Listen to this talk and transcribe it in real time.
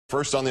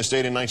First on this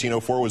date in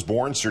 1904 was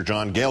born Sir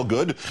John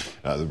Gielgud,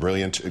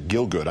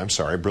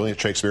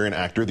 brilliant Shakespearean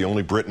actor, the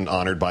only Briton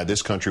honored by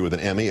this country with an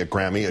Emmy, a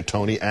Grammy, a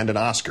Tony, and an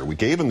Oscar. We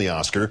gave him the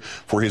Oscar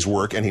for his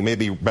work, and he may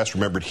be best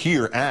remembered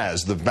here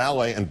as the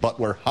valet and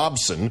butler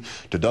Hobson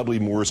to Dudley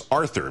Moore's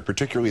Arthur,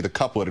 particularly the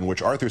couplet in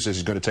which Arthur says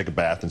he's going to take a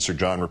bath, and Sir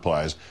John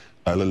replies,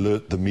 "I'll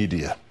alert the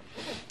media."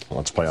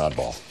 Let's play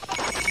oddball.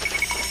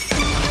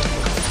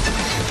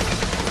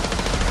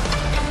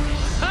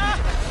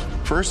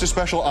 First, a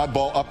special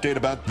oddball update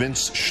about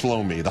Vince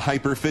Shlomi, the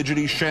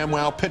hyper-fidgety Sham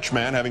Wow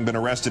pitchman, having been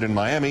arrested in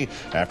Miami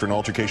after an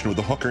altercation with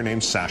a hooker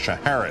named Sasha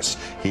Harris.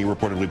 He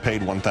reportedly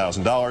paid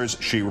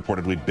 $1,000. She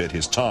reportedly bit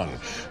his tongue.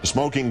 The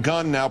smoking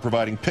gun now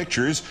providing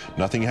pictures,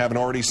 nothing you haven't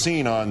already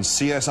seen on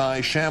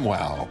CSI Sham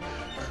Wow.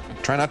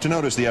 Try not to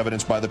notice the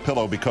evidence by the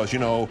pillow because, you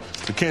know,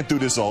 you can't do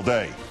this all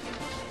day.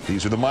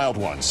 These are the mild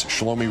ones.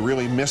 Shlomi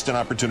really missed an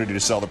opportunity to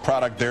sell the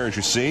product there, as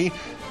you see.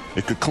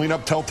 It could clean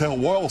up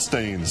telltale oil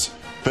stains.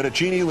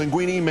 Fettuccine,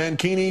 linguine,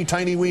 mancini,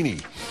 tiny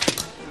weenie.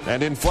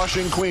 And in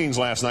Flushing, Queens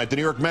last night, the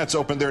New York Mets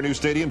opened their new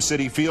stadium,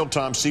 Citi Field.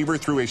 Tom Seaver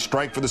threw a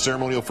strike for the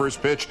ceremonial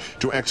first pitch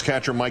to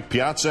ex-catcher Mike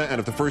Piazza, and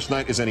if the first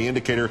night is any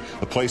indicator,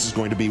 the place is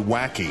going to be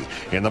wacky.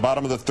 In the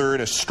bottom of the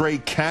third, a stray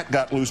cat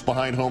got loose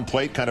behind home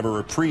plate, kind of a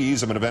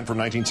reprise of an event from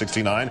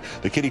 1969.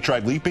 The kitty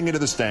tried leaping into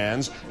the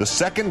stands. The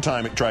second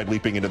time it tried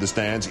leaping into the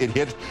stands, it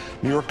hit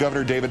New York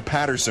Governor David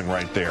Paterson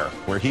right there,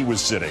 where he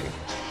was sitting.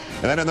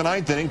 And then in the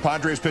ninth inning,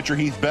 Padres pitcher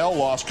Heath Bell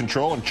lost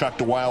control and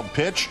chucked a wild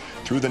pitch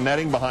through the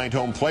netting behind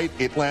home plate.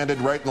 It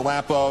landed right in the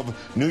lap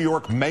of New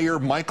York Mayor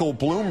Michael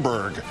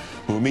Bloomberg,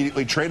 who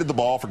immediately traded the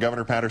ball for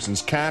Governor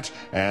Paterson's cat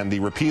and the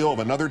repeal of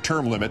another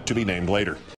term limit to be named later.